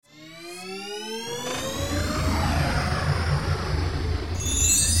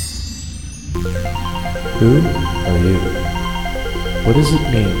Who are you? What does it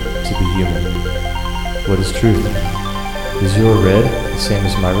mean to be human? What is truth? Is your red the same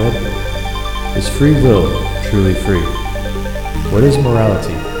as my red? Is free will truly free? What is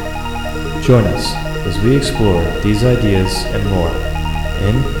morality? Join us as we explore these ideas and more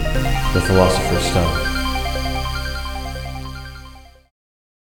in The Philosopher's Stone.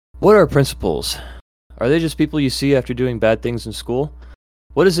 What are principles? Are they just people you see after doing bad things in school?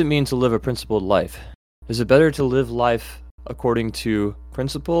 What does it mean to live a principled life? Is it better to live life according to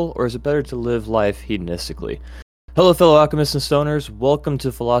principle, or is it better to live life hedonistically? Hello, fellow alchemists and stoners. Welcome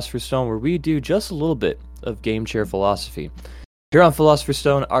to Philosopher's Stone, where we do just a little bit of game chair philosophy. Here on Philosopher's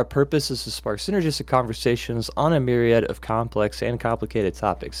Stone, our purpose is to spark synergistic conversations on a myriad of complex and complicated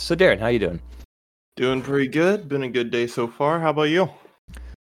topics. So, Darren, how you doing? Doing pretty good. Been a good day so far. How about you?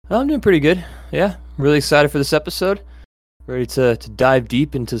 I'm doing pretty good. Yeah, really excited for this episode. Ready to dive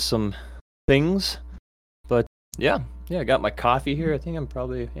deep into some things. But yeah, I got my coffee here. I think I'm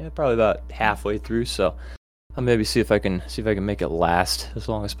probably about halfway through. So I'll maybe see if I can make it last as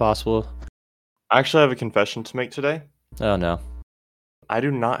long as possible. I actually have a confession to make today. Oh no. I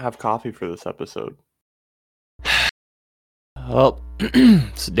do not have coffee for this episode. Well,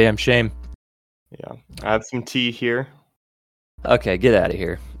 it's a damn shame. Yeah, I have some tea here. Okay, get out of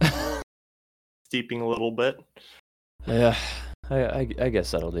here. Steeping a little bit. Yeah, I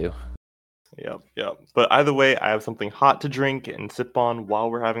guess that'll do. Yep. But either way, I have something hot to drink and sip on while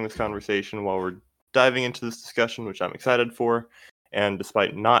we're having this conversation, while we're diving into this discussion, which I'm excited for. And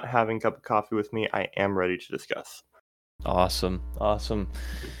despite not having a cup of coffee with me, I am ready to discuss. Awesome.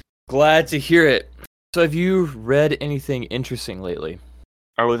 Glad to hear it. So have you read anything interesting lately?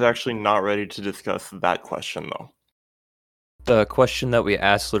 I was actually not ready to discuss that question, though. The question that we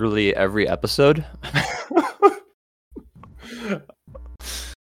ask literally every episode?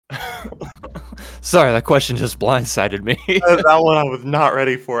 Sorry, that question just blindsided me. That one I was not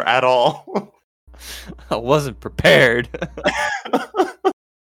ready for at all. I wasn't prepared.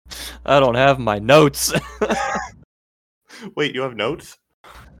 I don't have my notes. Wait, you have notes?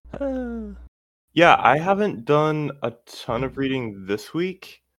 Yeah, I haven't done a ton of reading this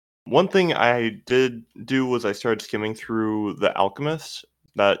week. One thing I did do was I started skimming through The Alchemist.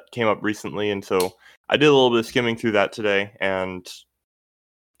 That came up recently, and so I did a little bit of skimming through that today, and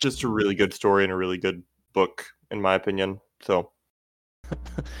just a really good story and a really good book, in my opinion. So you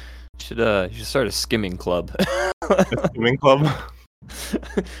should start a skimming club. A skimming club?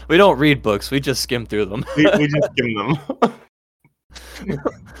 We don't read books, we just skim through them. we just skim them.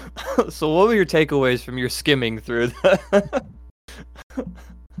 So what were your takeaways from your skimming through the...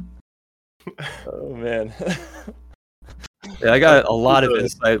 Oh man. Yeah, I got a lot of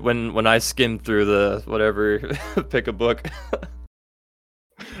insight when I skimmed through the whatever pick a book.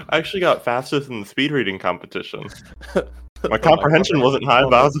 I actually got fastest in the speed reading competition. My comprehension wasn't high,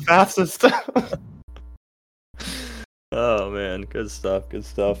 but I was the fastest. Oh man, good stuff.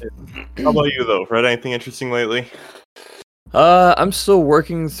 How about you though? Read anything interesting lately? I'm still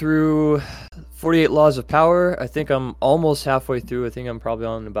working through 48 Laws of Power. I think I'm almost halfway through. I think I'm probably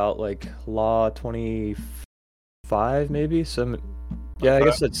on about like Law 25 maybe. So yeah, I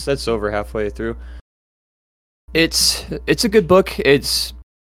guess that's over halfway through. It's a good book. It's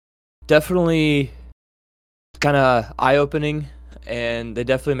definitely kind of eye-opening, and they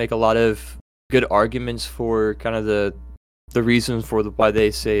definitely make a lot of good arguments for kind of the reasons for why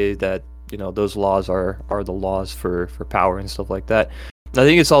they say that, you know, those laws are the laws for power and stuff like that. I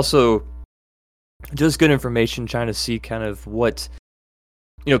think it's also just good information trying to see kind of what,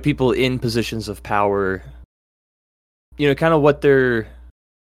 you know, people in positions of power, you know, kind of what they're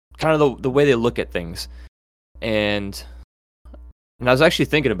kind of the way they look at things. And I was actually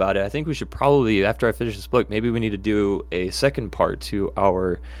thinking about it. I think we should probably, after I finish this book, maybe we need to do a second part to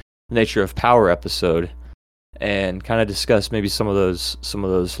our Nature of Power episode and kind of discuss maybe some of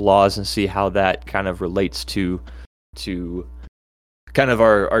those laws and see how that kind of relates to kind of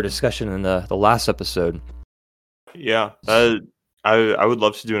our discussion in the last episode. Yeah, I would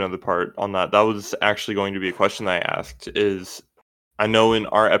love to do another part on that. That was actually going to be a question that I asked. I know in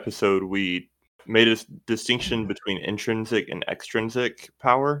our episode we made a distinction between intrinsic and extrinsic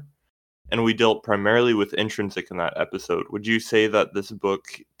power, and we dealt primarily with intrinsic in that episode. Would you say that this book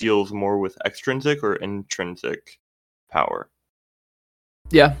deals more with extrinsic or intrinsic power?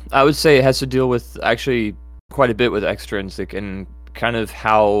 Yeah, I would say it has to deal with actually quite a bit with extrinsic and kind of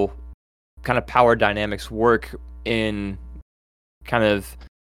how kind of power dynamics work in kind of,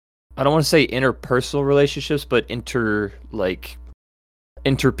 I don't want to say interpersonal relationships, but interpeople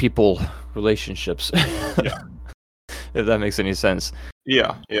relationships. Yeah. If that makes any sense.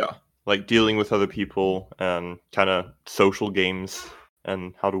 Yeah. like dealing with other people and kind of social games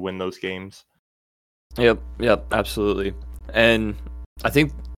and how to win those games. Yep, absolutely. And I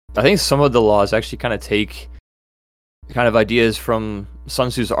think some of the laws actually kind of take kind of ideas from Sun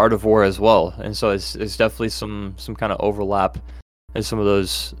Tzu's Art of War as well, and so it's definitely some kind of overlap in some of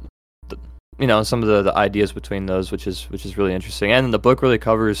those, some of the ideas between those, which is really interesting. And the book really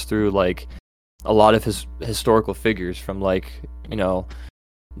covers through like a lot of his historical figures from like,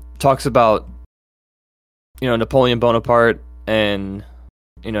 talks about, Napoleon Bonaparte and,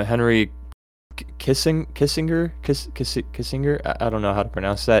 Henry Kissinger. I don't know how to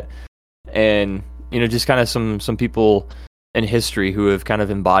pronounce that. And, just kind of some people in history who have kind of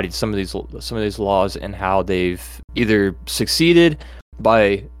embodied some of these laws and how they've either succeeded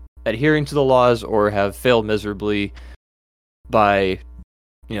by adhering to the laws or have failed miserably by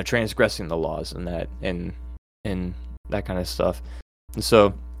transgressing the laws and that and that kind of stuff. And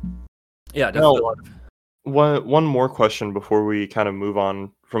so yeah, definitely. One more question before we kind of move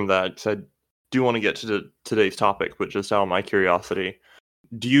on from that, because I do want to get to today's topic, but just out of my curiosity,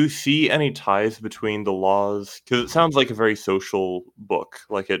 do you see any ties between the laws? Because it sounds like a very social book,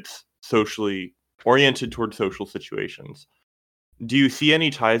 like it's socially oriented toward social situations. Do you see any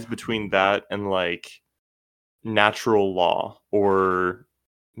ties between that and like natural law, or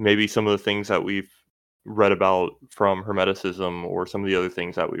maybe some of the things that we've read about from Hermeticism, or some of the other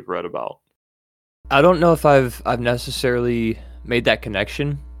things that we've read about? I don't know if I've necessarily made that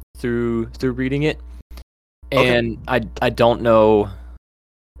connection through reading it, and okay. I don't know.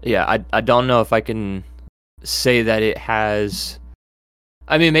 Yeah, I don't know if I can say that it has.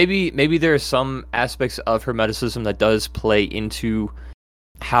 I mean, maybe there are some aspects of Hermeticism that does play into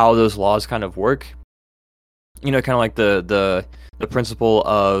how those laws kind of work. Kind of like the principle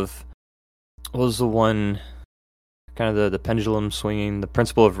of, what was the one, kind of the pendulum swinging, the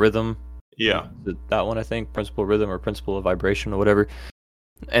principle of rhythm. Yeah. That one, I think, principle of rhythm or principle of vibration or whatever.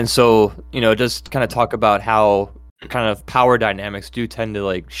 And so, just kind of talk about how kind of power dynamics do tend to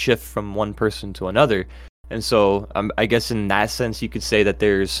like shift from one person to another. And so I guess in that sense you could say that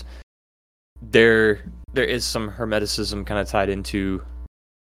there is some Hermeticism kind of tied into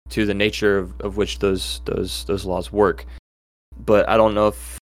the nature of which those laws work. But I don't know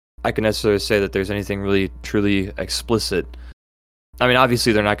if I can necessarily say that there's anything really truly explicit. I mean,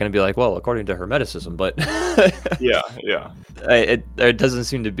 obviously they're not going to be like, well, according to Hermeticism, but yeah. There doesn't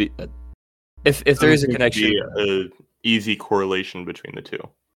seem to be. If there is a connection, an easy correlation between the two.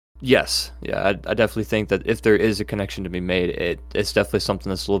 Yes, yeah, I definitely think that if there is a connection to be made, it's definitely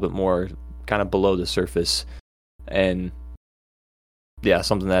something that's a little bit more kind of below the surface, and yeah,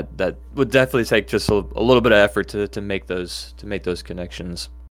 something that would definitely take just a little bit of effort to make those connections.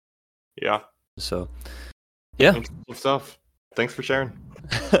 Yeah. So, yeah, interesting stuff. Thanks for sharing.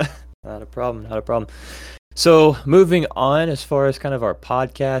 Not a problem. So moving on, as far as kind of our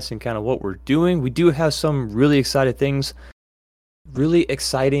podcast and kind of what we're doing, we do have some really exciting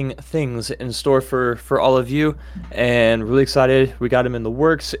things in store for all of you, and really excited. We got them in the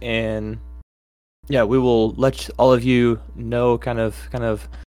works, and yeah, we will let all of you know kind of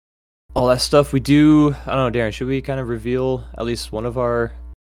all that stuff. We do. I don't know, Darren, should we kind of reveal at least one of the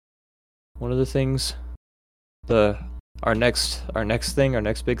things, our next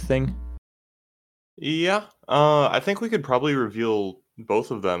big thing? Yeah, I think we could probably reveal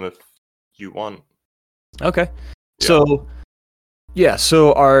both of them if you want. Okay. Yeah.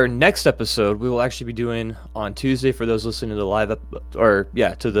 So our next episode we will actually be doing on Tuesday for those listening to the live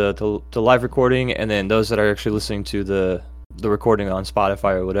to the live recording, and then those that are actually listening to the recording on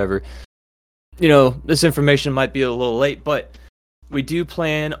Spotify or whatever. This information might be a little late, but we do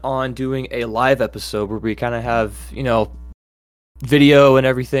plan on doing a live episode where we kind of have, video and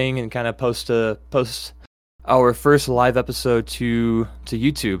everything, and kind of post our first live episode to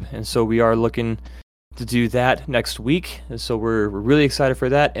YouTube. And so we are looking to do that next week. And so we're really excited for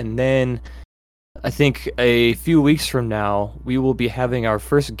that. And then I think a few weeks from now, we will be having our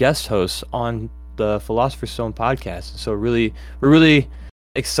first guest host on the Philosopher's Stone podcast. So we're really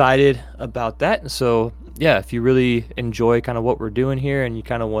excited about that. And so, yeah, if you really enjoy kind of what we're doing here and you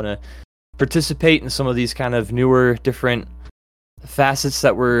kind of want to participate in some of these kind of newer, different facets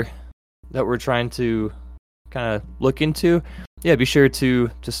that we're trying to kind of look into, yeah, be sure to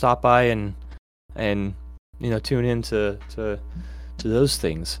stop by and tune in to those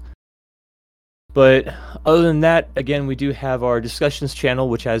things. But other than that, again, we do have our discussions channel,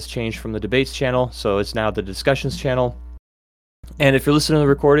 which has changed from the debates channel, so it's now the discussions channel. And if you're listening to the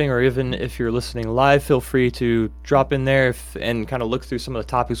recording, or even if you're listening live, feel free to drop in there and kind of look through some of the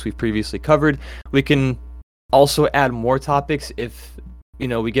topics we've previously covered. We can also add more topics if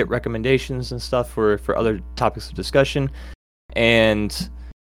we get recommendations and stuff for other topics of discussion. And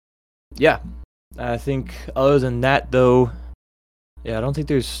yeah, I think other than that, though, yeah, I don't think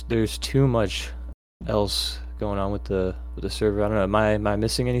there's too much else going on with the server. I don't know. Am I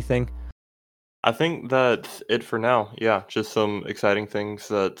missing anything? I think that's it for now. Yeah, just some exciting things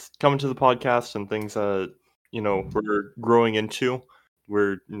that's coming to the podcast and things that, we're growing into.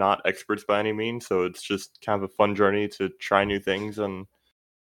 We're not experts by any means, so it's just kind of a fun journey to try new things and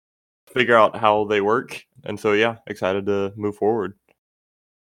figure out how they work. And so, yeah, excited to move forward.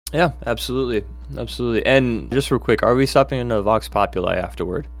 Yeah, absolutely. Absolutely. And just real quick, are we stopping in a Vox Populi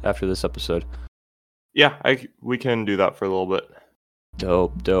after this episode? Yeah, we can do that for a little bit.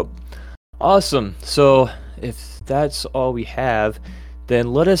 Dope. Awesome. So if that's all we have,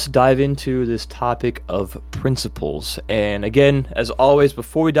 then let us dive into this topic of principles. And again, as always,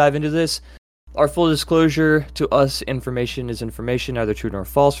 before we dive into this, our full disclosure: to us, information is information, neither true nor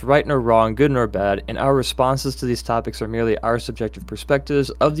false, right nor wrong, good nor bad, and our responses to these topics are merely our subjective perspectives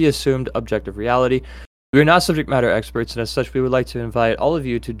of the assumed objective reality. We are not subject matter experts, and as such, we would like to invite all of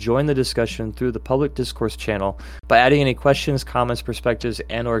you to join the discussion through the public discourse channel by adding any questions, comments, perspectives,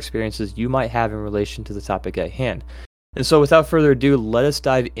 and/or experiences you might have in relation to the topic at hand. And so, without further ado, let us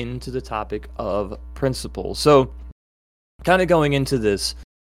dive into the topic of principles. So, kind of going into this,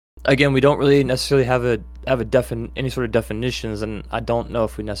 again, we don't really necessarily have any sort of definitions, and I don't know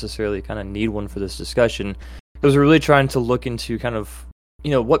if we necessarily kind of need one for this discussion, because we're really trying to look into kind of,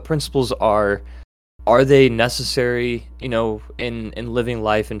 what principles are. Are they necessary, in living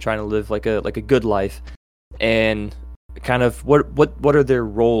life and trying to live like a good life, and kind of what are their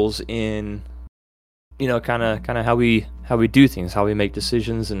roles in, kind of how we do things, how we make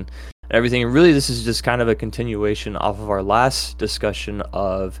decisions and everything. And really, this is just kind of a continuation off of our last discussion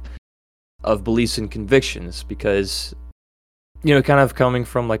of beliefs and convictions, because kind of coming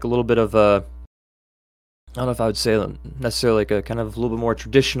from like a little bit of a, I don't know if I would say necessarily like a kind of a little bit more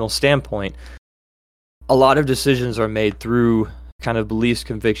traditional standpoint. A lot of decisions are made through kind of beliefs,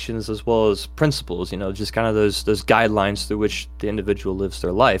 convictions, as well as principles, just kind of those guidelines through which the individual lives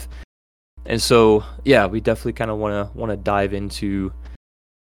their life. And so, yeah, we definitely kind of want to dive into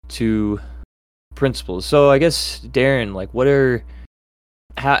principles. So I guess, Darren, like, what are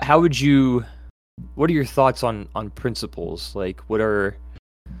your thoughts on principles? Like,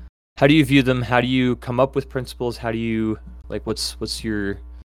 how do you view them? How do you come up with principles? How do you, like, what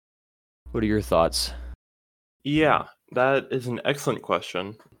are your thoughts? Yeah, that is an excellent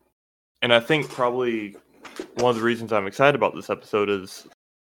question. And I think probably one of the reasons I'm excited about this episode is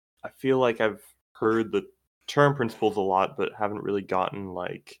I feel like I've heard the term principles a lot, but haven't really gotten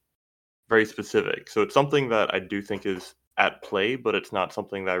like very specific. So it's something that I do think is at play, but it's not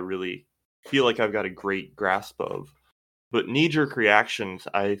something that I really feel like I've got a great grasp of. But knee-jerk reactions,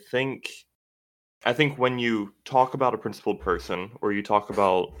 I think when you talk about a principled person, or you talk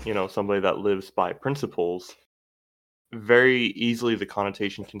about, somebody that lives by principles, very easily the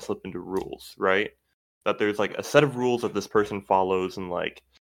connotation can slip into rules, right? That there's like a set of rules that this person follows, and like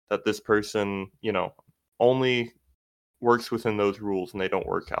that this person, only works within those rules and they don't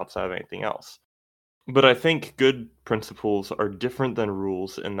work outside of anything else. But I think good principles are different than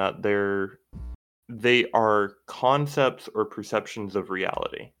rules in that they are concepts or perceptions of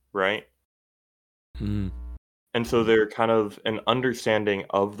reality, right? Mm. And so they're kind of an understanding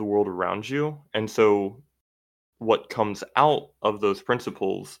of the world around you. And so what comes out of those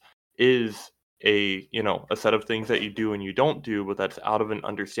principles is a set of things that you do and you don't do, but that's out of an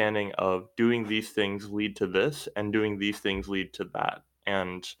understanding of doing these things lead to this and doing these things lead to that,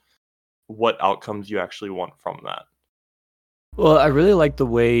 and what outcomes you actually want from that. Well, I really like the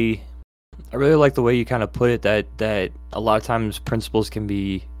way you kind of put it, that a lot of times principles can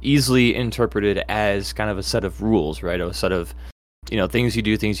be easily interpreted as kind of a set of rules, right? A set of, things you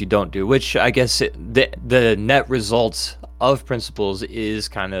do, things you don't do, which I guess the net results of principles is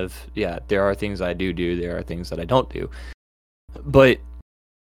kind of, yeah, there are things I do, there are things that I don't do. But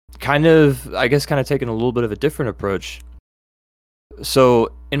kind of taking a little bit of a different approach.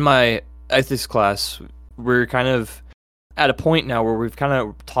 So in my ethics class, we're kind of at a point now where we've kind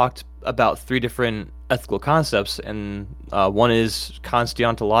of talked about 3 different ethical concepts, and one is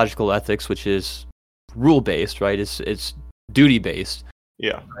conscientological ethics, which is rule-based, right? It's duty-based.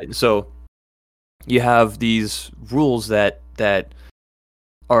 Yeah. Right? So you have these rules that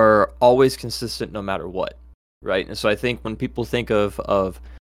are always consistent no matter what, right? And so I think when people think of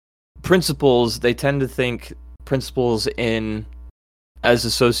principles, they tend to think principles as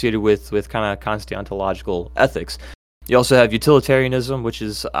associated with kind of conscientological ethics. You also have utilitarianism, which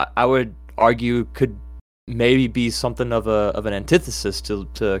is, I would argue, could maybe be something of an antithesis to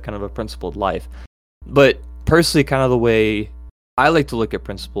kind of a principled life. But personally, kind of the way I like to look at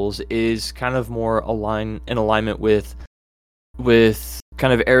principles is kind of more in alignment with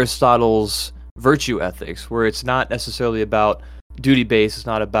kind of Aristotle's virtue ethics, where it's not necessarily about duty based, it's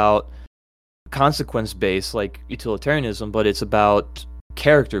not about consequence based like utilitarianism, but it's about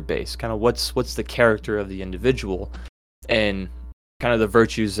character based, kind of what's the character of the individual and kind of the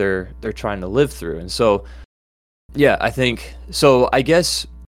virtues they're trying to live through. And so yeah, I think so. I guess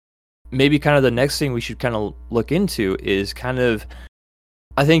maybe kind of the next thing we should kind of look into is kind of,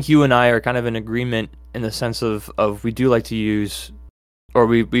 I think you and I are kind of in agreement in the sense of we do like to use, or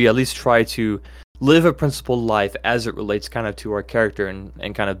we at least try to live a principled life as it relates kind of to our character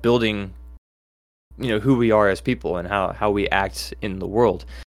and kind of building, who we are as people and how we act in the world.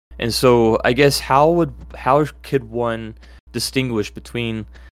 And so I guess how could one distinguish between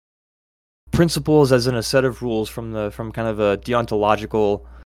principles as in a set of rules from kind of a deontological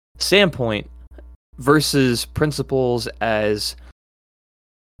standpoint versus principles as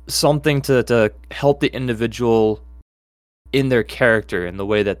something to help the individual in their character and the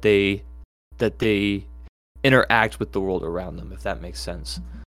way that they interact with the world around them, if that makes sense?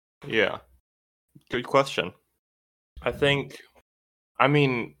 Yeah. Good question.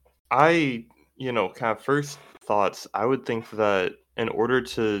 kind of first thoughts, I would think that in order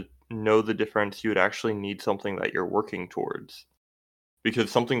to know the difference, you would actually need something that you're working towards.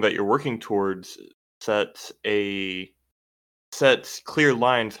 Because something that you're working towards sets clear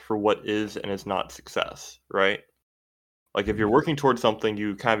lines for what is and is not success, right? Like if you're working towards something,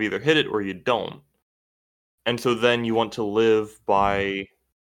 you kind of either hit it or you don't. And so then you want to live by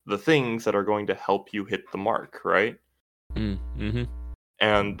the things that are going to help you hit the mark, right? Mm-hmm.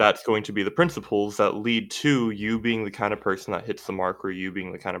 And that's going to be the principles that lead to you being the kind of person that hits the mark or you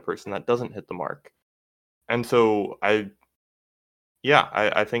being the kind of person that doesn't hit the mark. And so I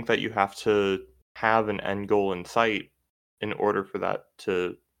think that you have to have an end goal in sight in order to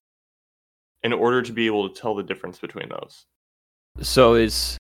be able to tell the difference between those. So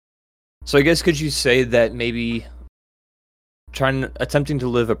I guess could you say that maybe attempting to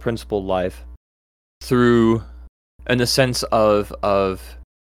live a principled life through, in the sense of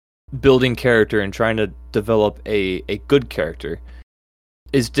building character and trying to develop a good character,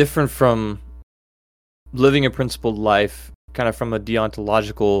 is different from living a principled life kind of from a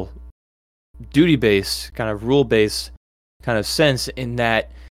deontological, duty-based, kind of rule-based kind of sense, in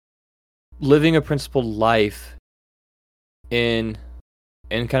that living a principled life in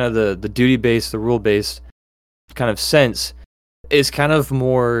kind of the duty-based, the rule-based kind of sense is kind of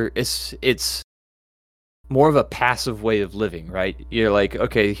more, it's more of a passive way of living, right? You're like,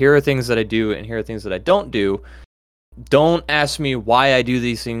 okay, here are things that I do and here are things that I don't do. Don't ask me why I do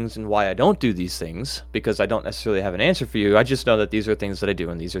these things and why I don't do these things, because I don't necessarily have an answer for you. I just know that these are things that I do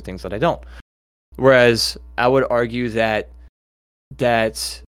and these are things that I don't. Whereas I would argue that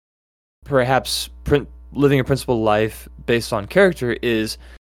perhaps living a principled life based on character is,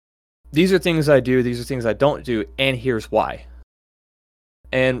 these are things I do, these are things I don't do, and here's why.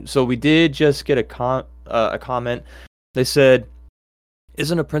 And so we did just get a comment. They said,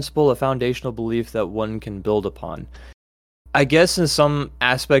 isn't a principle a foundational belief that one can build upon? I guess in some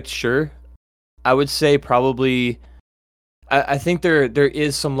aspects, sure. I would say probably, I think there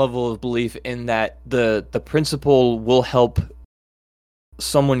is some level of belief in that the principle will help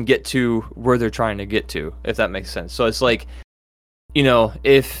someone get to where they're trying to get to, if that makes sense. So it's like,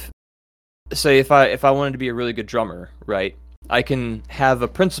 if I wanted to be a really good drummer, right? I can have a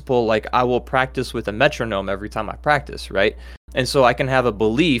principle like I will practice with a metronome every time I practice, right? And so I can have a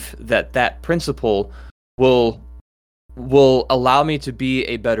belief that principle will allow me to be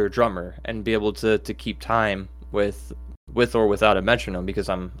a better drummer and be able to keep time with or without a metronome because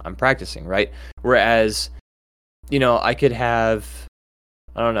I'm practicing, right? Whereas, I could have,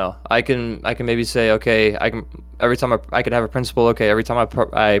 I don't know, I can maybe say, okay, I could have a principle, okay, every time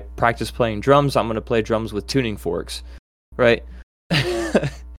I practice playing drums, I'm going to play drums with tuning forks, right?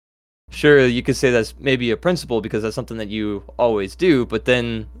 Sure, you could say that's maybe a principle because that's something that you always do, but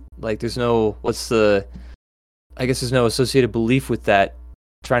then like there's no associated belief with that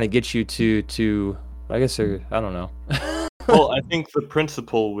trying to get you to I don't know. Well, I think the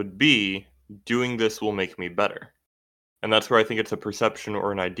principle would be doing this will make me better. And that's where I think it's a perception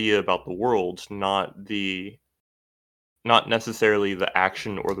or an idea about the world, not necessarily the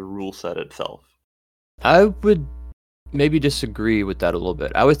action or the rule set itself. I would maybe disagree with that a little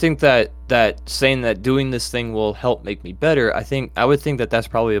bit. I would think that saying that doing this thing will help make me better, I would think that that's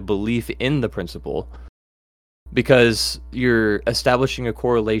probably a belief in the principle, because you're establishing a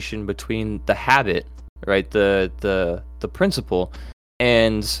correlation between the habit, right? The principle,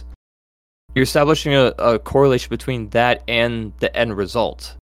 and you're establishing a correlation between that and the end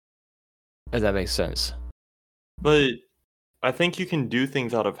result. If that makes sense. But I think you can do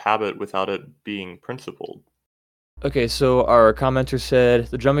things out of habit without it being principled. Okay, so our commenter said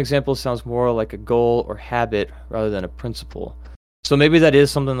the drum example sounds more like a goal or habit rather than a principle. So maybe that is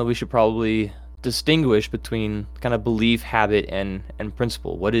something that we should probably distinguish between kind of belief, habit, and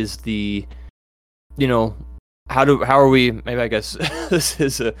principle. What is the, how are we? Maybe I guess this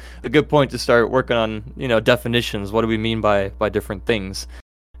is a good point to start working on, definitions. What do we mean by different things?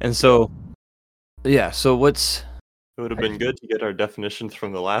 And so, yeah. So what's It would have been good to get our definitions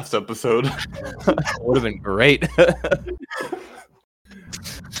from the last episode. would have been great.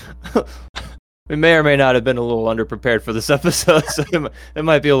 We may or may not have been a little underprepared for this episode, so it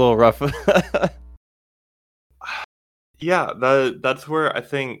might be a little rough. Yeah, that's where I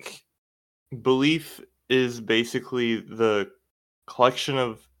think belief is basically the collection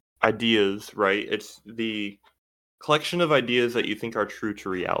of ideas, right? It's the collection of ideas that you think are true to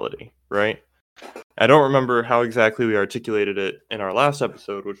reality, right? I don't remember how exactly we articulated it in our last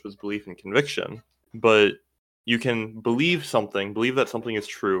episode, which was belief and conviction, but you can believe that something is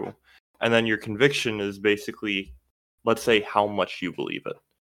true, and then your conviction is basically, let's say, how much you believe it,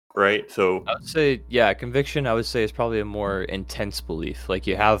 right? So I would say, yeah, conviction, I would say, is probably a more intense belief. Like,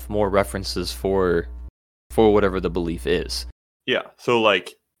 you have more references for whatever the belief is. yeah, so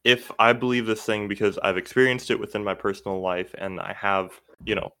like, if I believe this thing because I've experienced it within my personal life and I have,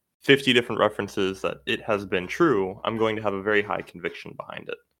 50 different references that it has been true, I'm going to have a very high conviction behind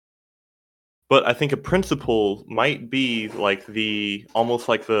it. But I think a principle might be like almost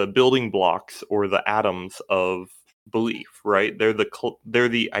like the building blocks or the atoms of belief, right? They're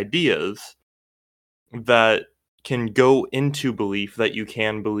the ideas that can go into belief that you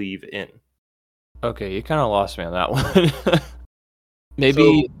can believe in. Okay, you kind of lost me on that one.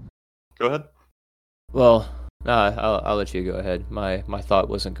 Maybe. So, go ahead. Well, I'll let you go ahead. My thought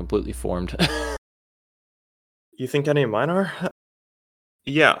wasn't completely formed. You think any of mine are?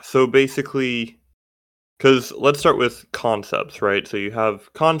 Yeah, so basically, because let's start with concepts, right? So you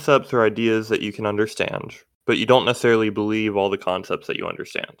have concepts or ideas that you can understand, but you don't necessarily believe all the concepts that you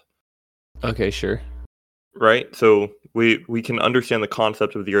understand. Okay, sure. Right? So we can understand the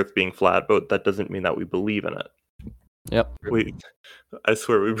concept of the Earth being flat, but that doesn't mean that we believe in it. Yep. I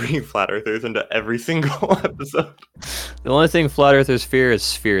swear we bring flat earthers into every single episode. The only thing flat earthers fear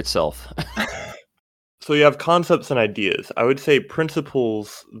is fear itself. So you have concepts and ideas. I would say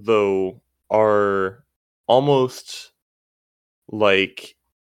principles, though, are almost like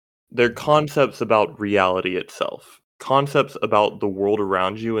they're concepts about reality itself. Concepts about the world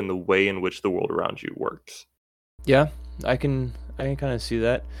around you and the way in which the world around you works. Yeah, I can kind of see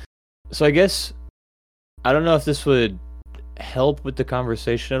that. So I guess I don't know if this would help with the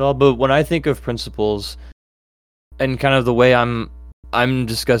conversation at all, but when I think of principles and kind of the way I'm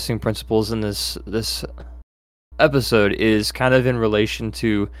discussing principles in this episode is kind of in relation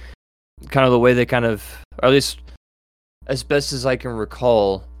to kind of the way they kind of, or at least as best as I can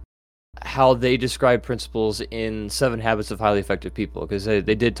recall, how they describe principles in 7 Habits of Highly Effective People, because they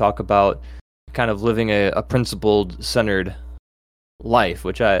did talk about kind of living a principled, centered life,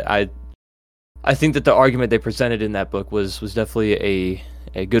 which I think that the argument they presented in that book was definitely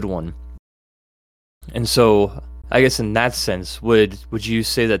a good one. And so I guess in that sense, would you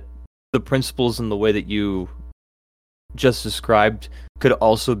say that the principles in the way that you just described could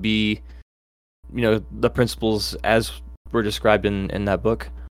also be, the principles as were described in that book?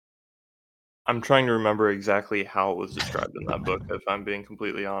 I'm trying to remember exactly how it was described in that book, if I'm being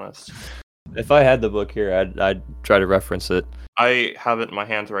completely honest. If I had the book here, I'd try to reference it. I have it in my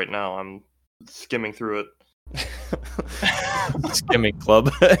hands right now. I'm skimming through it. Skimming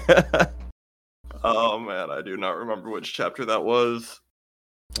club. Oh man, I do not remember which chapter that was.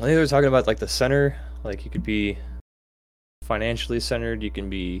 I think they were talking about like the center. Like you could be financially centered, you can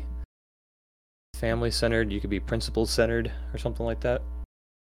be family centered, you could be principle centered, or something like that.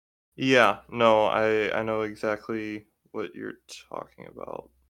 Yeah, no, I know exactly what you're talking about.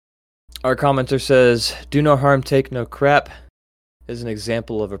 Our commenter says, "Do no harm, take no crap," is an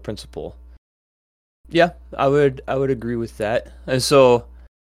example of a principle. Yeah, I would agree with that. And so,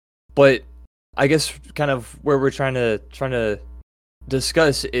 but I guess kind of where we're trying to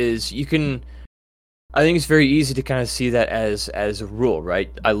discuss is I think it's very easy to kind of see that as a rule, right?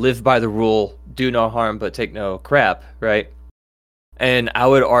 I live by the rule, do no harm, but take no crap, right? And I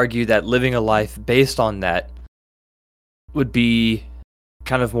would argue that living a life based on that would be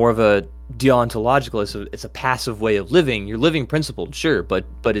kind of more of a deontological. It's a passive way of living. You're living principled, sure, but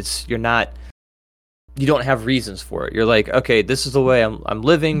you're not you don't have reasons for it. You're like, okay, this is the way I'm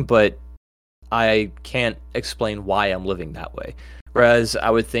living, but I can't explain why I'm living that way. Whereas I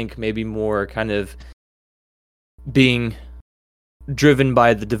would think maybe more kind of being driven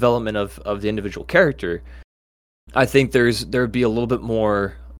by the development of the individual character, I think there'd be a little bit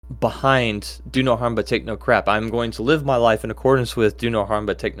more behind do no harm but take no crap. I'm going to live my life in accordance with do no harm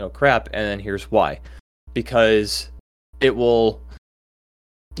but take no crap, and then here's why. Because it will,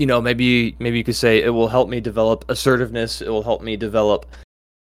 maybe you could say it will help me develop assertiveness, it will help me develop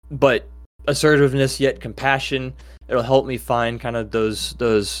but assertiveness yet compassion. It'll help me find kind of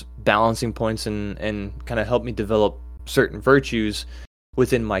those balancing points and kind of help me develop certain virtues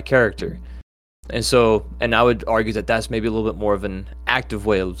within my character. And I would argue that that's maybe a little bit more of an active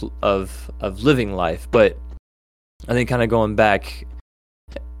way of living life. But I think kind of going back,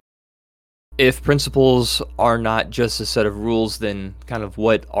 if principles are not just a set of rules, then kind of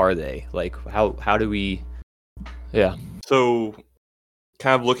what are they? Like how do we? Yeah. So,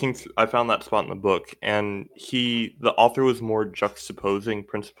 kind of looking, I found that spot in the book, and the author was more juxtaposing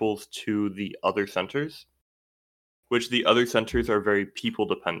principles to the other centers, which the other centers are very people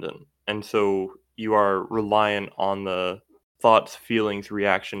dependent, and so you are reliant on the thoughts, feelings,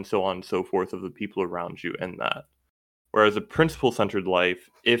 reactions, so on and so forth of the people around you in that. Whereas a principle-centered life,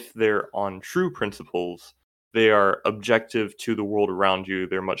 if they're on true principles, they are objective to the world around you.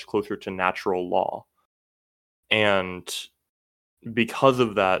 They're much closer to natural law. And because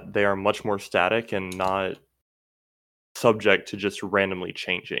of that, they are much more static and not subject to just randomly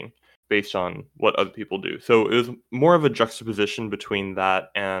changing based on what other people do. So it was more of a juxtaposition between that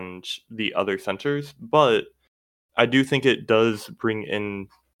and the other centers, but I do think it does bring in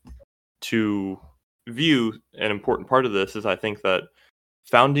to view an important part of this is I think that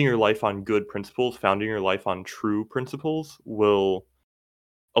founding your life on good principles, founding your life on true principles will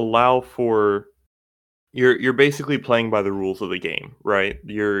allow for you're basically playing by the rules of the game, right?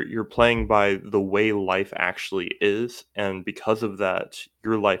 You're playing by the way life actually is, and because of that,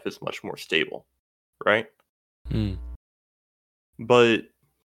 your life is much more stable, right? But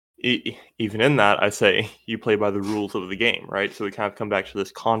even in that, I say you play by the rules of the game, right? So we kind of come back to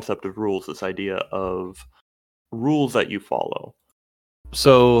this concept of rules, this idea of rules that you follow.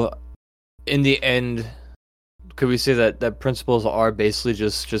 So, in the end, could we say that principles are basically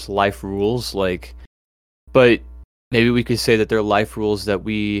just life rules, like? But maybe we could say that they're life rules that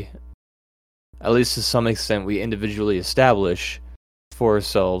we, at least to some extent, we individually establish for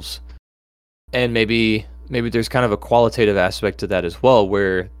ourselves. And maybe there's kind of a qualitative aspect to that as well,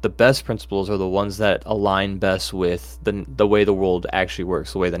 where the best principles are the ones that align best with the way the world actually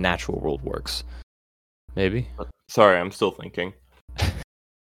works, the way the natural world works. Maybe? Sorry, I'm still thinking.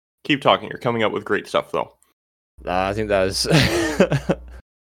 Keep talking. You're coming up with great stuff, though. I think that is...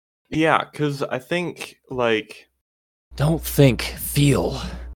 Yeah, because I think, like... Don't think, feel.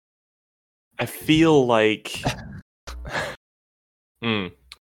 I feel like...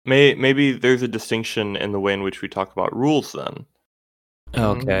 Maybe there's a distinction in the way in which we talk about rules, then.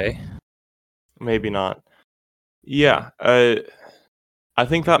 Okay. Maybe not. Yeah, I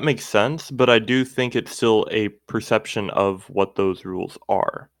think that makes sense, but I do think it's still a perception of what those rules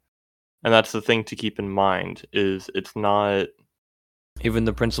are. And that's the thing to keep in mind, is it's not... Even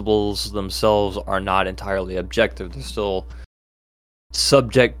the principles themselves are not entirely objective. They're still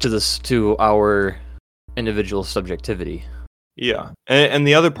subject to our individual subjectivity. Yeah. And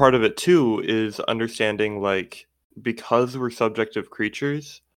the other part of it, too, is understanding, like, because we're subjective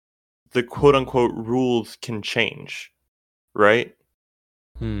creatures, the quote-unquote rules can change, right?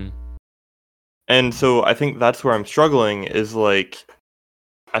 And so I think that's where I'm struggling, is, like,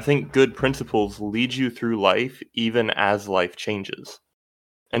 I think good principles lead you through life even as life changes.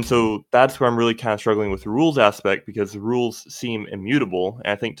 And so that's where I'm really kind of struggling with the rules aspect, because the rules seem immutable.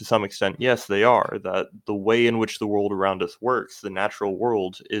 And I think to some extent, yes, they are. That the way in which the world around us works, the natural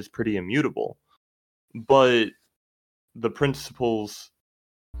world, is pretty immutable. But the principles...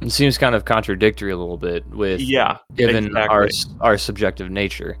 It seems kind of contradictory a little bit with given exactly. our subjective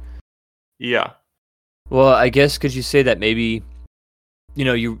nature. Yeah. Well, I guess could you say that maybe,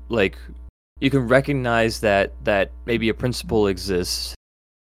 you can recognize that maybe a principle exists,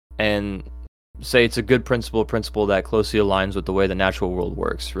 and say it's a good principle that closely aligns with the way the natural world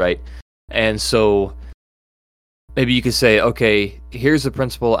works, right? And so maybe you could say, okay, here's the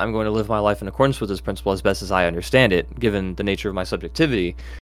principle. I'm going to live my life in accordance with this principle as best as I understand it, given the nature of my subjectivity.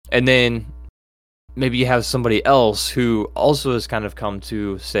 And then maybe you have somebody else who also has kind of come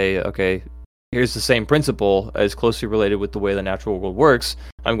to say, okay, here's the same principle as closely related with the way the natural world works.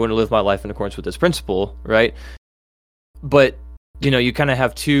 I'm going to live my life in accordance with this principle, right? But you kind of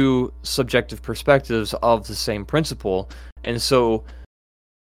have two subjective perspectives of the same principle. And so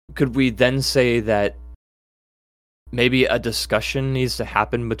could we then say that maybe a discussion needs to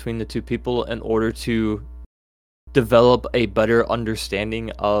happen between the two people in order to develop a better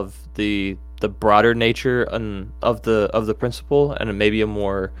understanding of the broader nature of the principle, and maybe a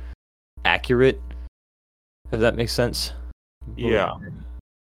more accurate, if that makes sense? Yeah.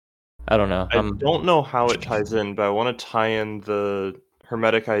 I don't know. I don't know how it ties in, but I want to tie in the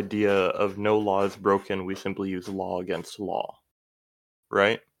Hermetic idea of no law is broken, we simply use law against law.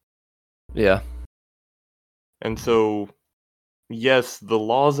 Right? Yeah. And so, yes, the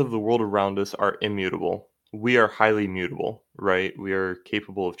laws of the world around us are immutable. We are highly mutable, right? We are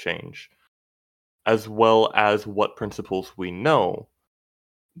capable of change, as well as what principles we know.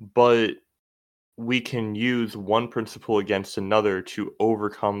 But we can use one principle against another to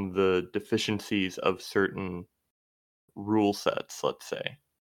overcome the deficiencies of certain rule sets, let's say.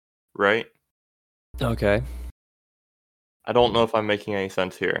 Right? Okay. I don't know if I'm making any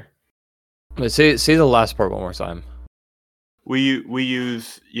sense here. But say the last part one more time. We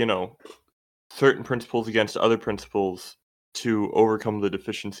use, certain principles against other principles to overcome the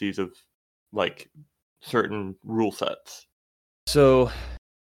deficiencies of, like, certain rule sets. So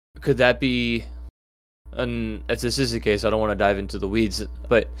could that be, and if this is the case, I don't want to dive into the weeds,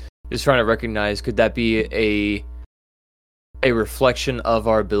 but just trying to recognize, could that be a reflection of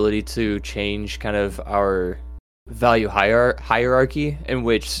our ability to change kind of our value hierarchy, in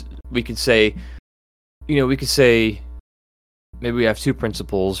which we could say, maybe we have two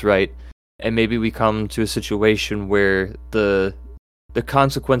principles, right? And maybe we come to a situation where the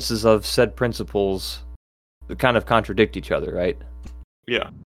consequences of said principles kind of contradict each other, right? Yeah.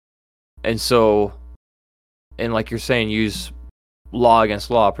 And so, and like you're saying, use law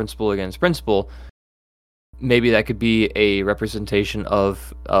against law, principle against principle. Maybe that could be a representation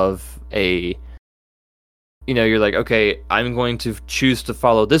of a, you're like, okay, I'm going to choose to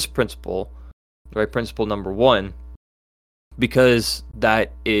follow this principle, right? Principle number one, because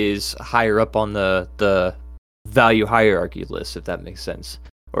that is higher up on the value hierarchy list, if that makes sense.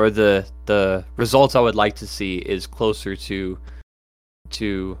 Or the results I would like to see is closer to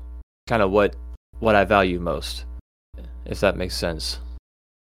kind of what I value most, if that makes sense.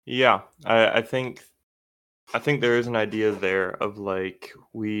 Yeah, I think there is an idea there of, like,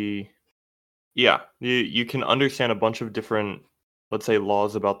 you can understand a bunch of different, let's say,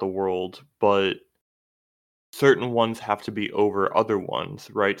 laws about the world, but certain ones have to be over other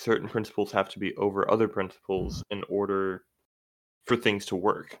ones, right? Certain principles have to be over other principles in order for things to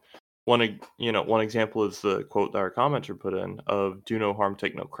work. One example is the quote that our commenter put in of "Do no harm,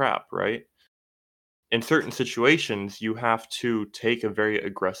 take no crap," right? In certain situations, you have to take a very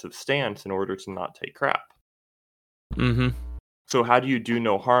aggressive stance in order to not take crap. Mm-hmm. So how do you do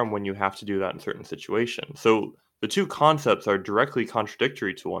no harm when you have to do that in certain situations? So the two concepts are directly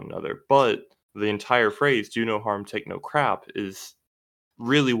contradictory to one another, but the entire phrase "do no harm, take no crap" is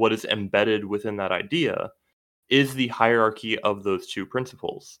really what is embedded within that idea, is the hierarchy of those two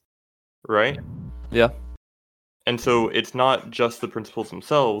principles, right? Yeah. And so it's not just the principles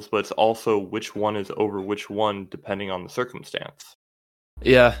themselves, but it's also which one is over which one depending on the circumstance.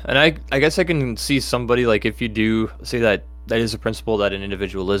 Yeah, and I guess I can see somebody, like, if you do say that is a principle that an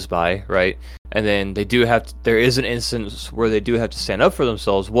individual lives by, right? And then there is an instance where they do have to stand up for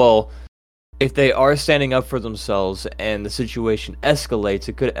themselves. Well, if they are standing up for themselves and the situation escalates,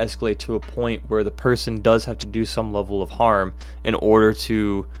 it could escalate to a point where the person does have to do some level of harm in order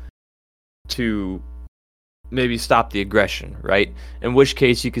to maybe stop the aggression, right? In which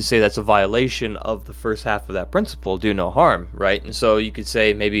case you could say that's a violation of the first half of that principle, do no harm, right? And so you could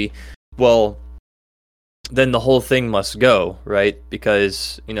say maybe, well, then the whole thing must go, right?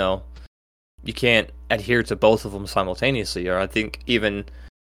 Because, you can't adhere to both of them simultaneously. Or I think even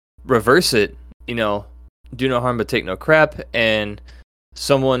reverse it, do no harm but take no crap, and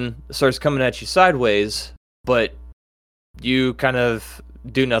someone starts coming at you sideways, but you kind of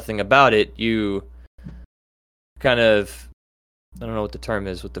do nothing about it. You kind of, I don't know what the term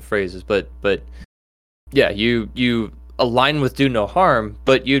is, what the phrase is, but yeah, you align with do no harm,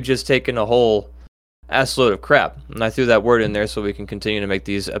 but you just taken a whole ass load of crap. And I threw that word in there so we can continue to make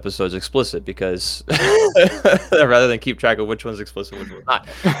these episodes explicit, because rather than keep track of which one's explicit, which one's not.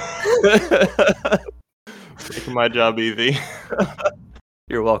 Making my job easy.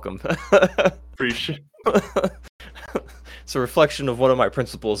 You're welcome. Appreciate. It's a reflection of one of my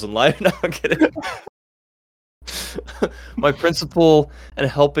principles in life. No, I'm kidding. My principle in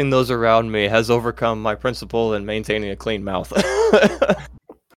helping those around me has overcome my principle in maintaining a clean mouth.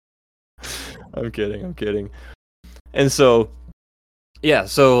 I'm kidding. And so Yeah,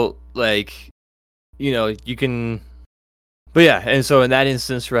 so like, you can, but yeah, and so in that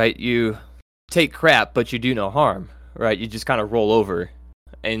instance, right, you take crap, but you do no harm, right? You just kind of roll over,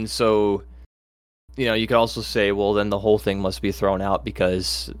 and so you could also say, well, then the whole thing must be thrown out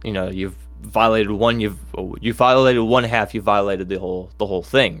because you've violated one, you violated one half, you violated the whole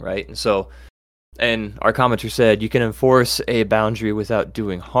thing, right? And so, and our commenter said you can enforce a boundary without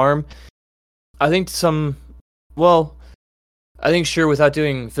doing harm. I think well, I think sure without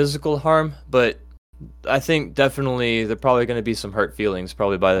doing physical harm, but I think definitely there probably going to be some hurt feelings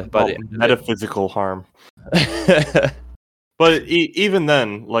probably by the end of metaphysical harm. it. But even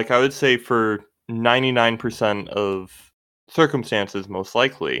then, like I would say for 99% of circumstances, most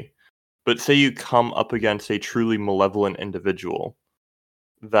likely, but say you come up against a truly malevolent individual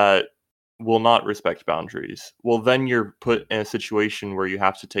that will not respect boundaries, well, then you're put in a situation where you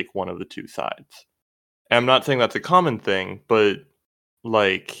have to take one of the two sides. And I'm not saying that's a common thing, but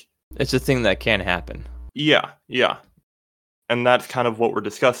like, It's a thing that can happen. yeah. And that's kind of what we're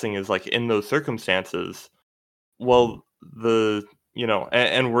discussing is like in those circumstances, well,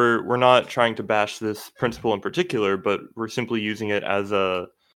 and we're not trying to bash this principle in particular, but we're simply using it as a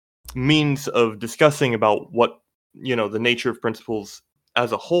means of discussing about what, the nature of principles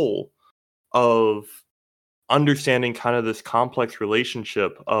as a whole, of understanding kind of this complex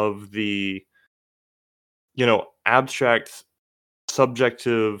relationship of the, abstract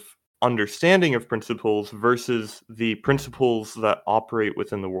subjective understanding of principles versus the principles that operate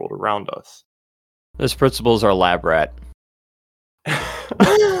within the world around us. Those principles are lab rat.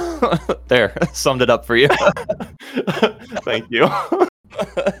 There, summed it up for you. Thank you.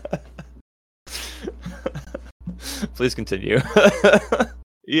 Please continue.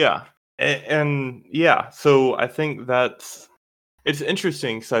 Yeah. And yeah, so I think it's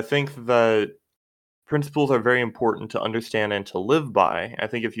interesting because I think that principles are very important to understand and to live by. I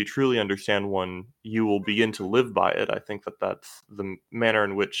think if you truly understand one, you will begin to live by it. I think that that's the manner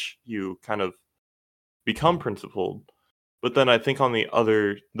in which you kind of become principled. But then I think on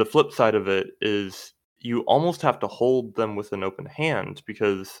the flip side of it is you almost have to hold them with an open hand,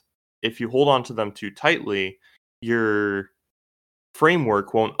 because if you hold on to them too tightly, your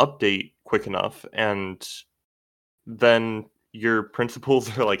framework won't update quick enough, and then your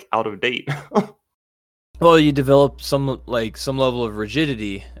principles are like out of date. Well, you develop some level of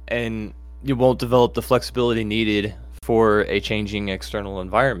rigidity, and you won't develop the flexibility needed for a changing external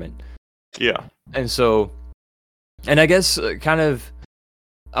environment. Yeah. And so, and I guess kind of,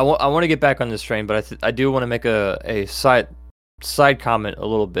 I want to get back on this train, but I do want to make a side comment a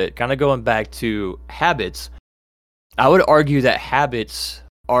little bit, kind of going back to habits. I would argue that habits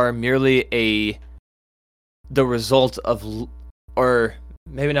are merely the result of, or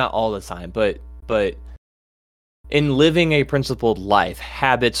maybe not all the time, but in living a principled life,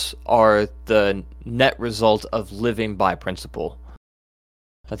 habits are the net result of living by principle.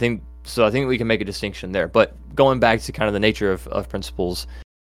 I think we can make a distinction there. But going back to kind of the nature of principles,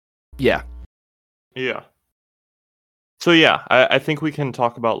 yeah. Yeah. So yeah, I think we can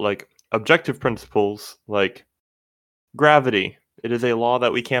talk about like objective principles, like gravity. It is a law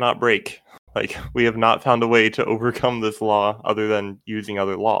that we cannot break. Like, we have not found a way to overcome this law other than using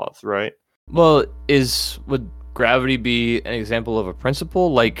other laws, right? Well, would gravity be an example of a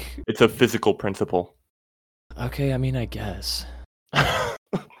principle? Like, it's a physical principle. Okay, I mean, I guess.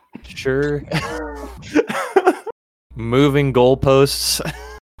 Sure. Moving goalposts.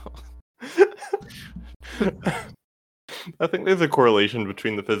 I think there's a correlation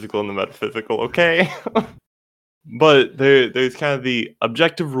between the physical and the metaphysical, okay? But there's kind of the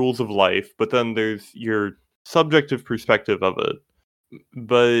objective rules of life, but then there's your subjective perspective of it.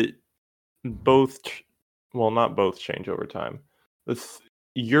 But not both change over time.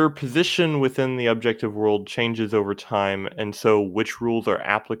 Your position within the objective world changes over time, and so which rules are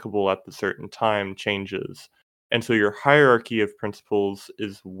applicable at the certain time changes. And so your hierarchy of principles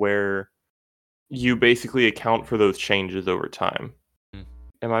is where you basically account for those changes over time.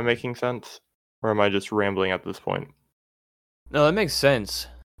 Am I making sense? Or am I just rambling at this point? No, that makes sense.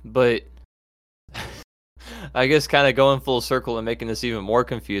 But I guess kind of going full circle and making this even more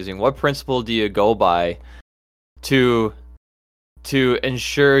confusing. What principle do you go by to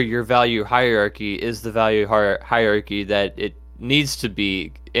ensure your value hierarchy is the value hierarchy that it needs to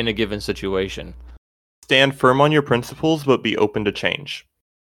be in a given situation? Stand firm on your principles, but be open to change.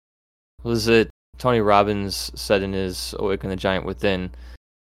 Was it Tony Robbins said in his Awaken the Giant Within?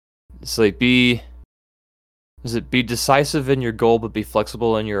 It's like be decisive in your goal, but be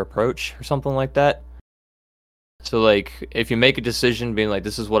flexible in your approach, or something like that. So like, if you make a decision being like,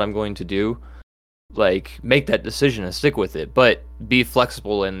 this is what I'm going to do, like make that decision and stick with it, but be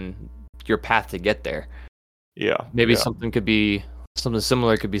flexible in your path to get there. Yeah. Maybe yeah. something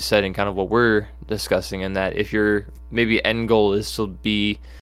similar could be said in kind of what we're discussing, in that if your maybe end goal is to be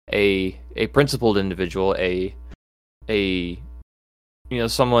a principled individual, a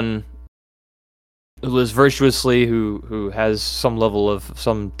someone who lives virtuously, who has some level of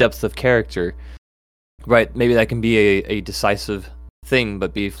some depth of character, right? Maybe that can be a decisive thing,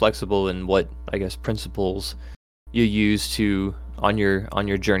 but be flexible in what, I guess, principles you use to on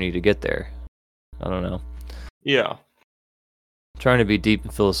your journey to get there. I don't know. Yeah. Trying to be deep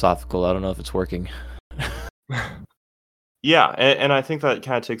and philosophical. I don't know if it's working. Yeah, and I think that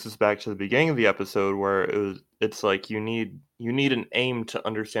kind of takes us back to the beginning of the episode where it's like you need an aim to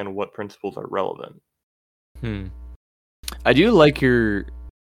understand what principles are relevant. I do like your,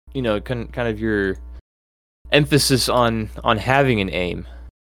 kind of your emphasis on having an aim,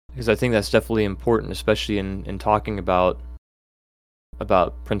 because I think that's definitely important, especially in talking about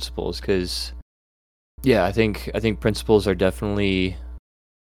principles. Because yeah, I think principles are definitely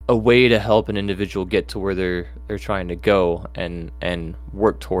a way to help an individual get to where they're trying to go and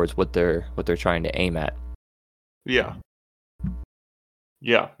work towards what they're trying to aim at. Yeah.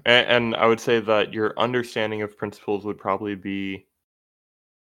 Yeah, and I would say that your understanding of principles would probably be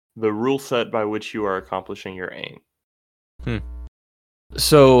the rule set by which you are accomplishing your aim.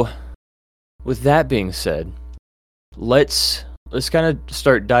 So, with that being said, let's kind of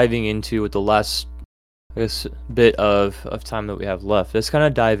start diving into, with the last, I guess, bit of time that we have left. Let's kind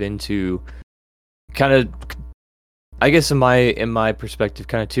of dive into kind of, I guess, in my perspective,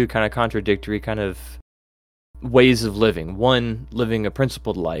 kind of contradictory kind of ways of living. One, living a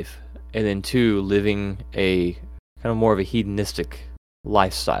principled life, and then two, living a kind of more of a hedonistic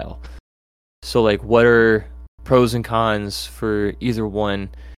lifestyle. So, like, what are pros and cons for either one?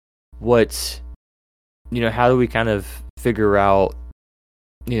 What, how do we kind of figure out,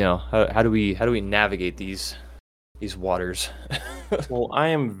 how do we navigate these waters? Well, I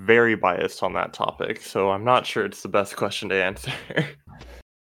am very biased on that topic, so I'm not sure it's the best question to answer.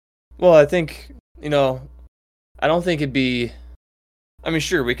 Well, I think, I don't think it'd be, I mean,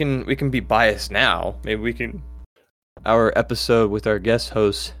 sure, we can be biased now. Maybe our episode with our guest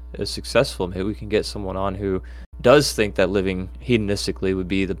host is successful. Maybe we can get someone on who does think that living hedonistically would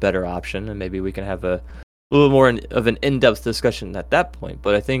be the better option, and maybe we can have a little more of an in-depth discussion at that point.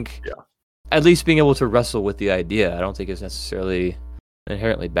 But I think at least being able to wrestle with the idea, I don't think is necessarily an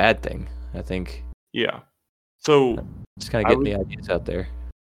inherently bad thing. I think So just kind of getting the ideas out there.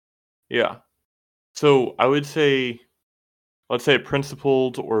 Yeah. So I would say, let's say, a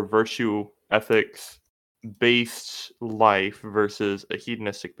principled or virtue ethics based life versus a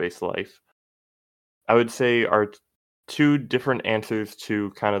hedonistic based life, I would say are two different answers to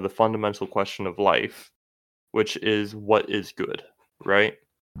kind of the fundamental question of life, which is what is good, right?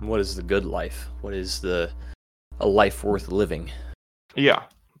 What is the good life? What is a life worth living? Yeah.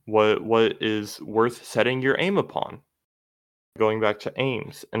 What is worth setting your aim upon? Going back to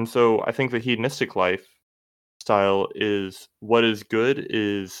aims. And so I think the hedonistic lifestyle is what is good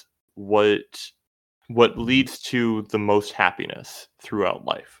is what leads to the most happiness throughout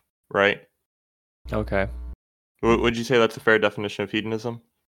life, right? Okay. Would you say that's a fair definition of hedonism?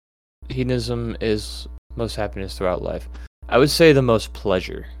 Hedonism is most happiness throughout life. I would say the most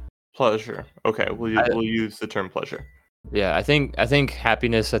pleasure. Pleasure. Okay, we'll use the term pleasure. Yeah, I think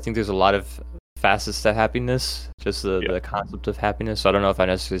happiness, I think there's a lot of facets to happiness, just the concept of happiness. So I don't know if I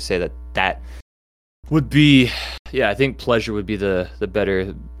necessarily say that would be, I think pleasure would be the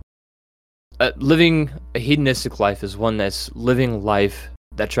better. Living a hedonistic life is one that's living life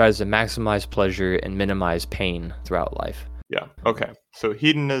that tries to maximize pleasure and minimize pain throughout life. Yeah, okay. So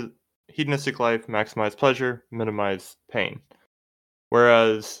hedonistic life, maximize pleasure, minimize pain.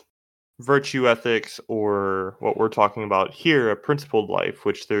 Whereas virtue ethics, or what we're talking about here, a principled life,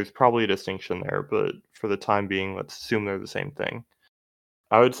 which there's probably a distinction there, but for the time being, let's assume they're the same thing.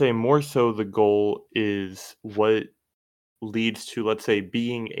 I would say more so the goal is what leads to, let's say,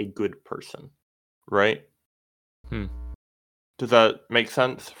 being a good person, right? Does that make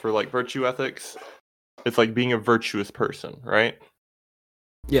sense for like virtue ethics? It's like being a virtuous person, right?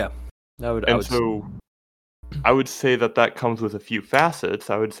 Yeah, I would say that comes with a few facets.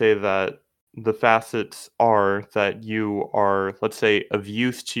 I would say that the facets are that you are, let's say, of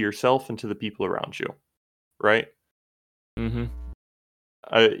use to yourself and to the people around you, right? Mm-hmm.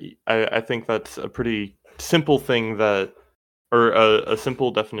 I think that's a pretty simple thing or a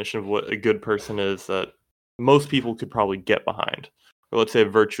simple definition of what a good person is that most people could probably get behind. Or let's say a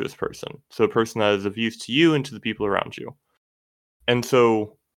virtuous person. So a person that is of use to you and to the people around you. And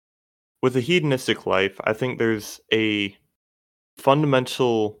so with a hedonistic life, I think there's a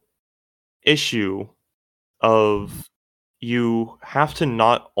fundamental issue of you have to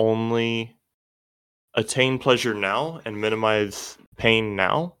not only attain pleasure now and minimize pain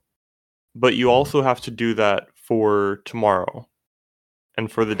now, but you also have to do that for tomorrow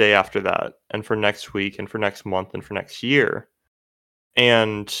and for the day after that and for next week and for next month and for next year.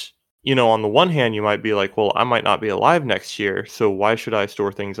 And, on the one hand, you might be like, well, I might not be alive next year, so why should I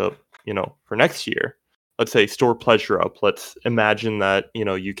store things up, for next year? Let's say store pleasure up. Let's imagine that,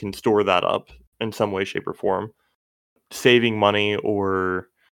 you can store that up in some way, shape, or form. Saving money or,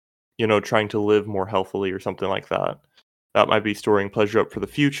 trying to live more healthily or something like that. That might be storing pleasure up for the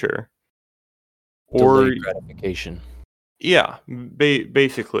future. Or, Delayed gratification. yeah,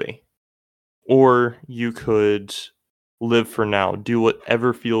 basically. Or you could live for now, do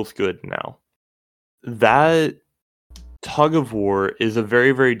whatever feels good now. That tug of war is a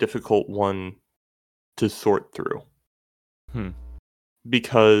very, very difficult one to sort through.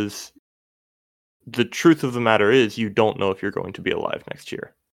 Because the truth of the matter is you don't know if you're going to be alive next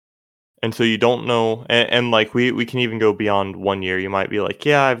year. And so you don't know, and like we can even go beyond 1 year. You might be like,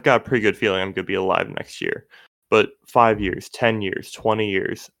 yeah, I've got a pretty good feeling I'm going to be alive next year. But 5 years, 10 years, 20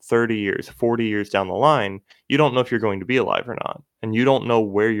 years, 30 years, 40 years down the line, you don't know if you're going to be alive or not. And you don't know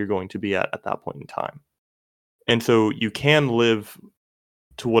where you're going to be at that point in time. And so you can live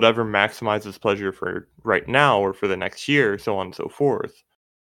to whatever maximizes pleasure for right now or for the next year, so on and so forth.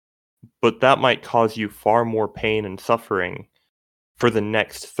 But that might cause you far more pain and suffering for the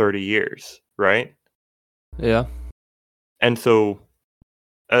next 30 years, right? Yeah. And so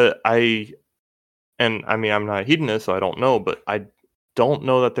I'm not a hedonist, so I don't know, but I don't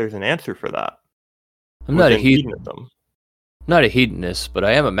know that there's an answer for that. I'm not a hedonism. Not a hedonist, but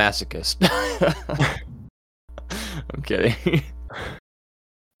I am a masochist. I'm kidding.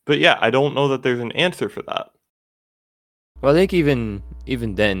 But yeah, I don't know that there's an answer for that. Well, I think even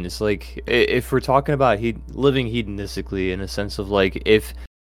then, it's like, if we're talking about living hedonistically, in a sense of like, if,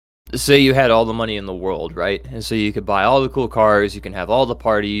 say you had all the money in the world, right? And so you could buy all the cool cars, you can have all the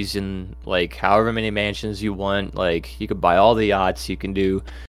parties and like however many mansions you want, like you could buy all the yachts, you can do,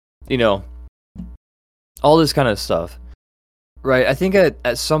 all this kind of stuff, right? I think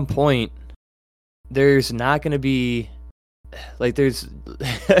at some point, there's not going to be, like, there's...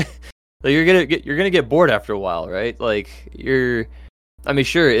 Like you're gonna get bored after a while, right? Like sure,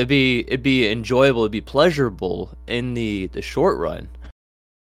 it'd be enjoyable, it'd be pleasurable in the short run,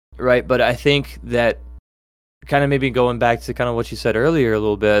 right? But I think that kind of maybe going back to kind of what you said earlier a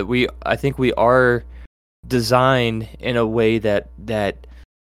little bit, I think we are designed in a way that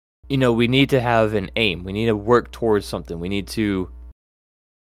we need to have an aim, we need to work towards something, we need to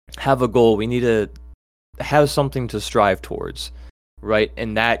have a goal, we need to have something to strive towards. Right,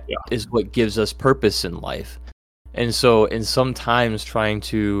 and that is what gives us purpose in life. And so, in sometimes trying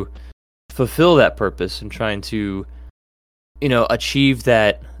to fulfill that purpose and trying to, achieve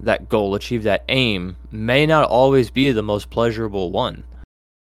that goal, achieve that aim, may not always be the most pleasurable one.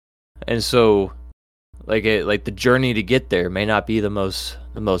 And so, like the journey to get there may not be the most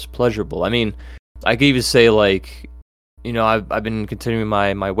pleasurable. I mean, I could even say like, I've been continuing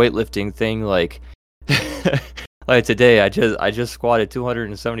my weightlifting thing, like. Like today, I just squatted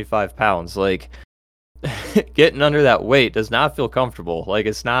 275 pounds. Like, getting under that weight does not feel comfortable. Like,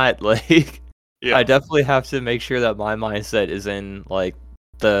 it's not like. Yeah. I definitely have to make sure that my mindset is in like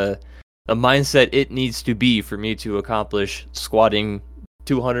the mindset it needs to be for me to accomplish squatting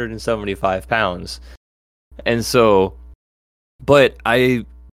 275 pounds. And so, but I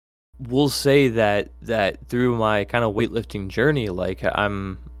will say that through my kind of weightlifting journey, like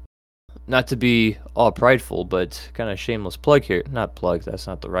I'm. Not to be all prideful, but kind of shameless plug here. Not plug, that's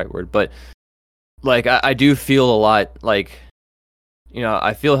not the right word. But, like, I do feel a lot, like,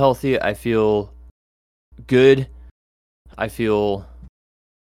 I feel healthy. I feel good. I feel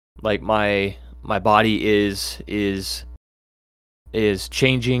like my body is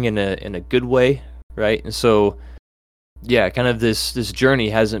changing in a good way, right? And so, yeah, kind of this journey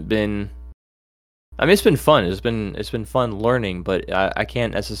hasn't been... I mean, it's been fun. It's been fun learning, but I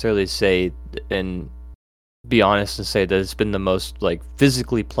can't necessarily say and be honest and say that it's been the most like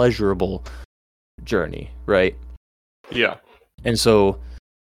physically pleasurable journey, right? Yeah. And so,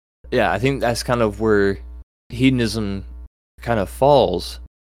 yeah, I think that's kind of where hedonism kind of falls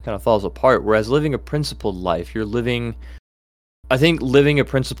apart. Whereas living a principled life, I think living a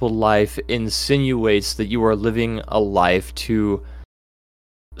principled life insinuates that you are living a life to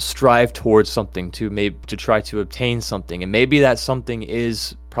strive towards something, to try to obtain something, and maybe that something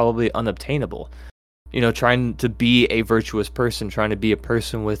is probably unobtainable. Trying to be a virtuous person, trying to be a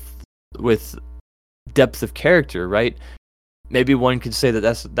person with depth of character, right? Maybe one could say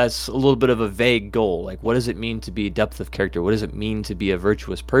that that's a little bit of a vague goal. Like, what does it mean to be depth of character? What does it mean to be a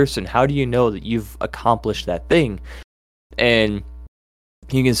virtuous person? How do you know that you've accomplished that thing? And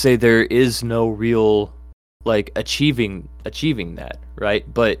you can say there is no real like achieving that,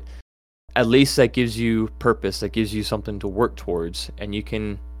 right? But at least that gives you purpose, that gives you something to work towards, and you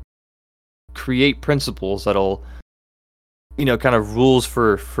can create principles that'll, kind of rules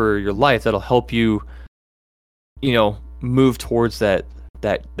for your life that'll help you, move towards that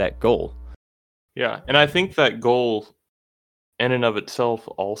goal. Yeah, and I think that goal in and of itself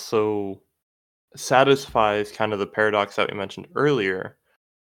also satisfies kind of the paradox that we mentioned earlier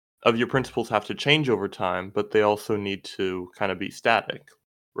of your principles have to change over time, but they also need to kind of be static,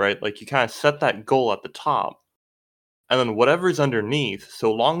 right? Like you kind of set that goal at the top, and then whatever's underneath,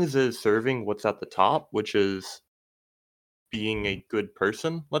 so long as it is serving what's at the top, which is being a good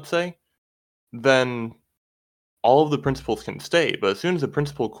person, let's say, then all of the principles can stay. But as soon as the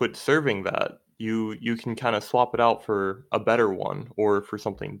principle quits serving that, you can kind of swap it out for a better one or for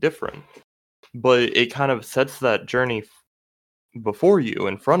something different. But it kind of sets that journey before you,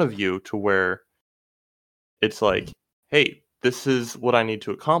 in front of you, to where it's like, hey, this is what I need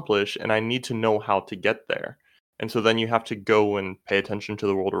to accomplish, and I need to know how to get there. And so then you have to go and pay attention to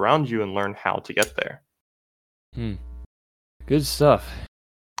the world around you and learn how to get there. Good stuff.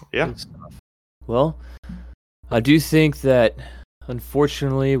 Yeah. Good stuff. Well, I do think that,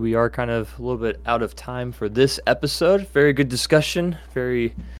 unfortunately, we are kind of a little bit out of time for this episode. Very good discussion.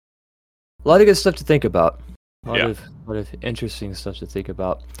 A lot of good stuff to think about. A lot of interesting stuff to think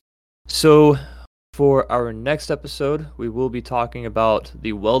about. So, for our next episode, we will be talking about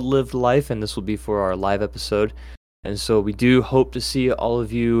the well-lived life, and this will be for our live episode. And so we do hope to see all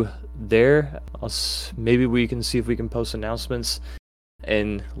of you there. Maybe we can see if we can post announcements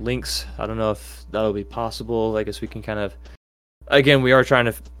and links. I don't know if that'll be possible. I guess we can kind of, again, we are trying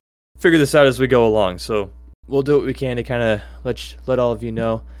to figure this out as we go along. So we'll do what we can to kind of let all of you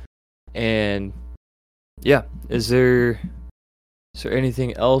know. And yeah, is there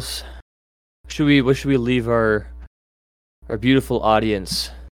anything else? What should we leave our beautiful audience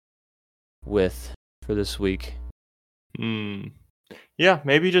with for this week? Yeah,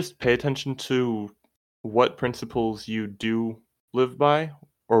 maybe just pay attention to what principles you do live by,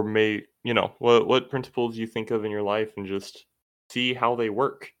 or what principles you think of in your life, and just see how they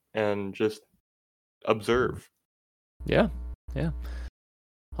work and just observe. Yeah.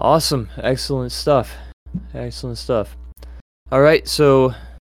 Awesome. Excellent stuff. All right, so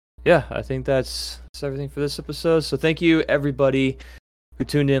yeah, I think that's everything for this episode. So thank you, everybody who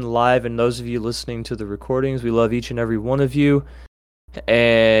tuned in live, and those of you listening to the recordings. We love each and every one of you.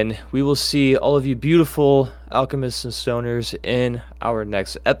 And we will see all of you beautiful alchemists and stoners in our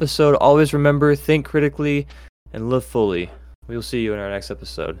next episode. Always remember, think critically and live fully. We will see you in our next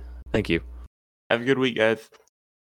episode. Thank you. Have a good week, guys.